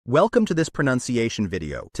Welcome to this pronunciation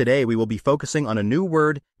video. Today we will be focusing on a new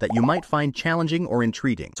word that you might find challenging or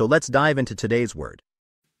intriguing. So let's dive into today's word.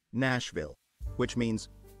 Nashville, which means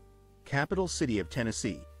capital city of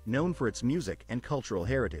Tennessee, known for its music and cultural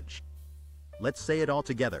heritage. Let's say it all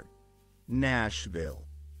together. Nashville.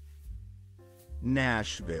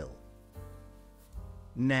 Nashville.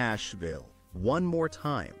 Nashville. One more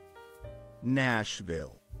time.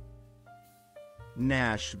 Nashville.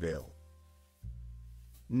 Nashville.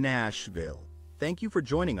 Nashville. Thank you for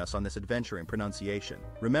joining us on this adventure in pronunciation.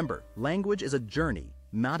 Remember, language is a journey,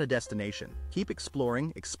 not a destination. Keep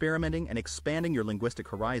exploring, experimenting, and expanding your linguistic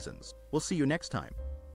horizons. We'll see you next time.